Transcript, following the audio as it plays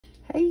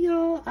Hey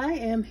y'all, I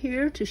am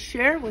here to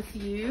share with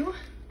you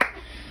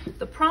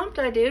the prompt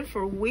I did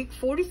for week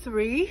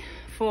 43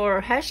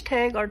 for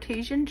hashtag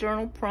Artesian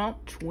Journal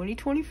Prompt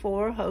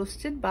 2024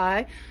 hosted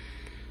by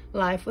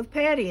Life with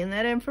Patti, and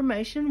that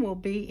information will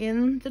be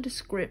in the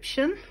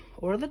description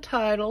or the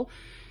title.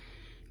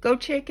 Go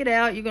check it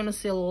out. You're going to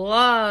see a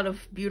lot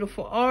of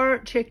beautiful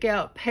art. Check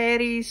out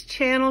Patti's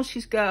channel.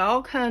 She's got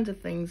all kinds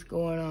of things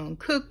going on.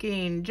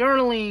 Cooking,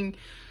 journaling,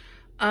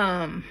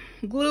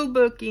 glue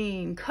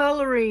booking,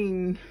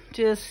 coloring,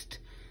 just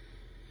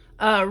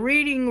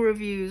reading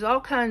reviews,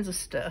 all kinds of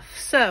stuff.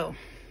 So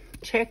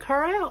check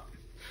her out.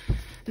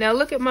 Now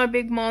look at my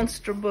big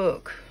monster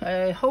book.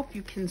 I hope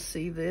you can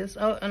see this.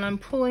 Oh, and I'm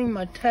pulling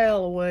my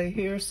towel away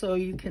here so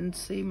you can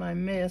see my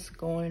mess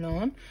going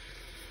on.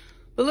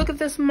 But look at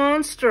this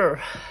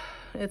monster.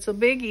 It's a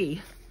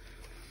biggie.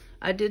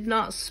 I did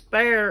not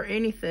spare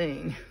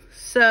anything.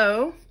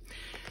 So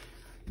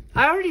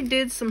I already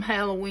did some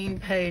Halloween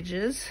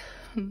pages.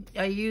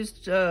 I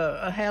used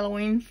a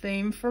Halloween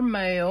theme for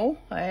mail.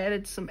 I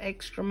added some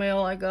extra mail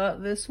I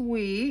got this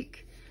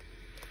week.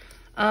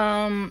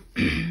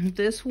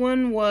 This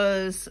one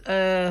was,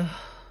 I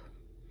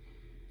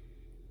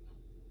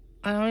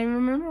don't even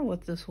remember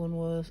what this one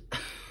was.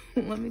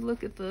 Let me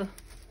look at the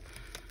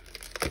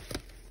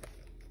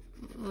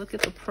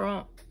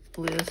prompt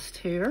list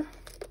here.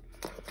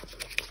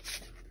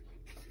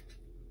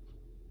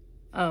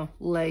 Oh,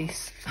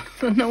 lace.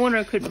 No wonder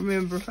I couldn't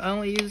remember. I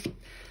only used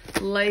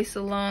lace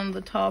along the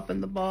top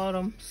and the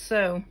bottom.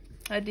 So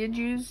I did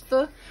use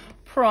the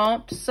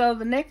prompt. So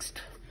the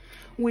next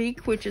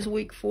week, which is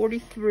week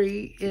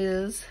 43,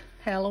 is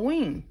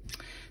Halloween.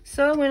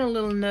 So I went a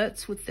little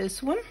nuts with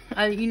this one.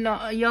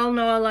 Y'all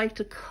know I like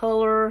to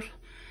color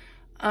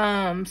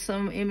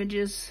some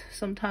images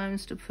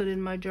sometimes to put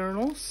in my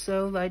journals.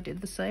 So I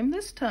did the same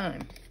this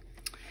time.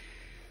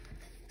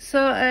 So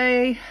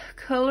I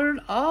colored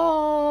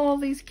all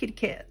these kitty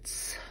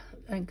cats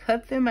and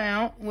cut them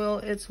out. Well,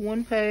 it's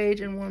one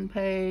page and one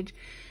page.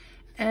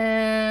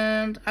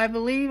 And I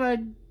believe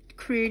I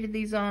created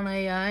these on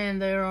AI, and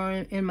they are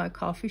in my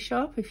coffee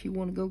shop if you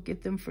want to go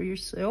get them for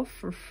yourself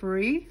for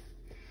free.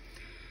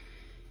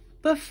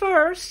 But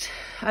first,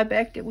 I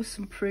backed it with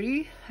some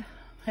pretty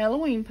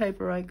Halloween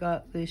paper I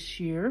got this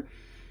year.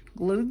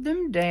 Glued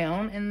them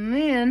down, and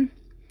then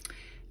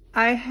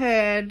I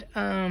had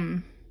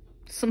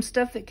some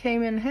stuff that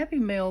came in Happy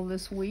Mail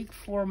this week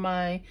for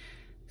my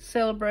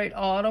Celebrate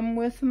Autumn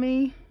With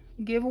Me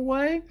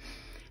giveaway.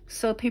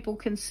 So people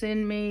can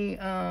send me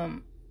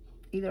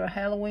either a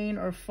Halloween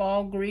or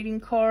fall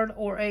greeting card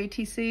or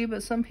ATC,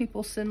 but some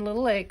people send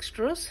little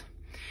extras.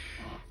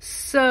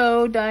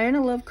 So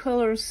Diana Love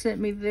Colors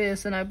sent me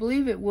this, and I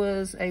believe it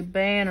was a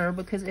banner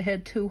because it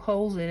had 2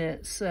 holes in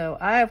it. So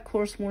I, of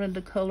course, wanted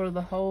to cover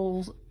the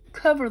holes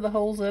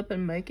up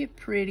and make it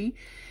pretty.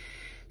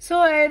 So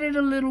I added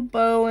a little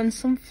bow and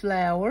some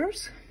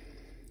flowers.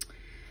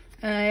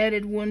 And I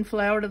added one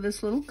flower to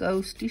this little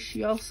ghostie.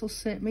 She also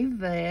sent me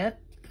that.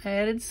 I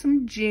added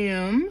some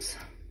gems.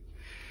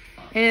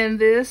 And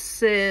this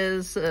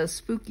says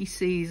spooky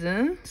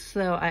season.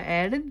 So I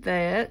added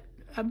that.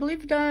 I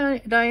believe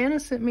Diana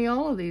sent me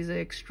all of these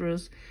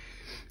extras.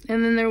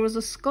 And then there was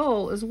a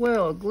skull as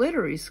well, a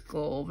glittery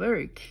skull.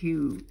 Very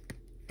cute.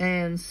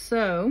 And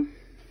so,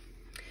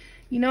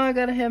 you know, I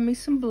gotta have me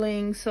some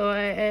bling, so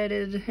I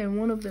added, and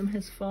one of them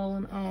has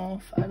fallen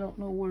off. I don't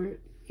know where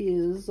it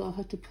is. I'll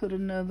have to put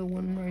another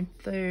one right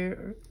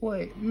there.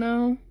 Wait,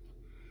 no.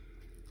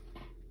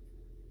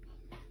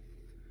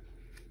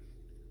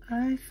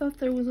 I thought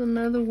there was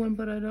another one,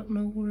 but I don't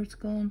know where it's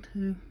gone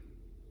to.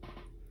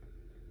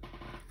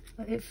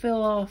 It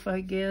fell off,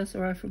 I guess,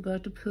 or I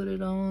forgot to put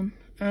it on.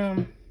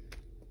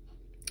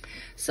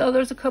 So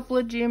there's a couple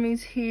of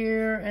jimmies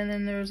here, and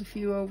then there's a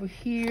few over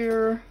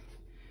here.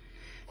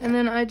 And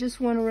then I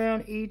just went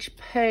around each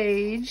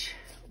page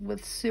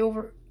with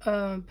silver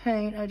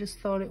paint. I just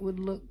thought it would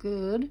look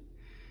good.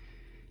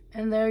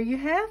 And there you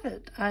have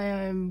it. I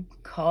am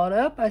caught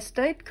up. I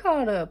stayed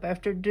caught up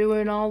after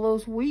doing all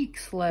those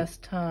weeks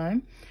last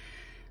time.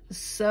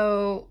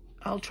 So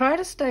I'll try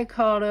to stay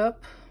caught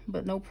up,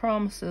 but no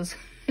promises,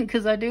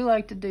 because I do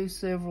like to do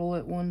several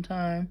at one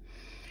time.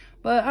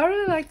 But I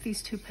really like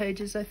these 2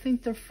 pages. I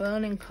think they're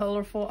fun and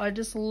colorful. I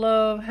just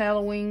love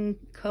Halloween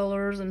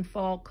colors and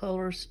fall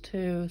colors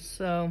too.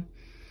 So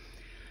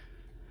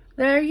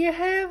there you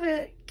have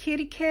it.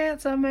 Kitty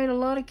cats. I made a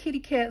lot of kitty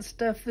cat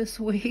stuff this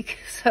week.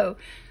 So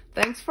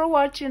thanks for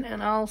watching,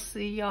 and I'll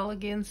see y'all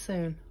again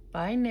soon.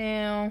 Bye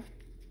now.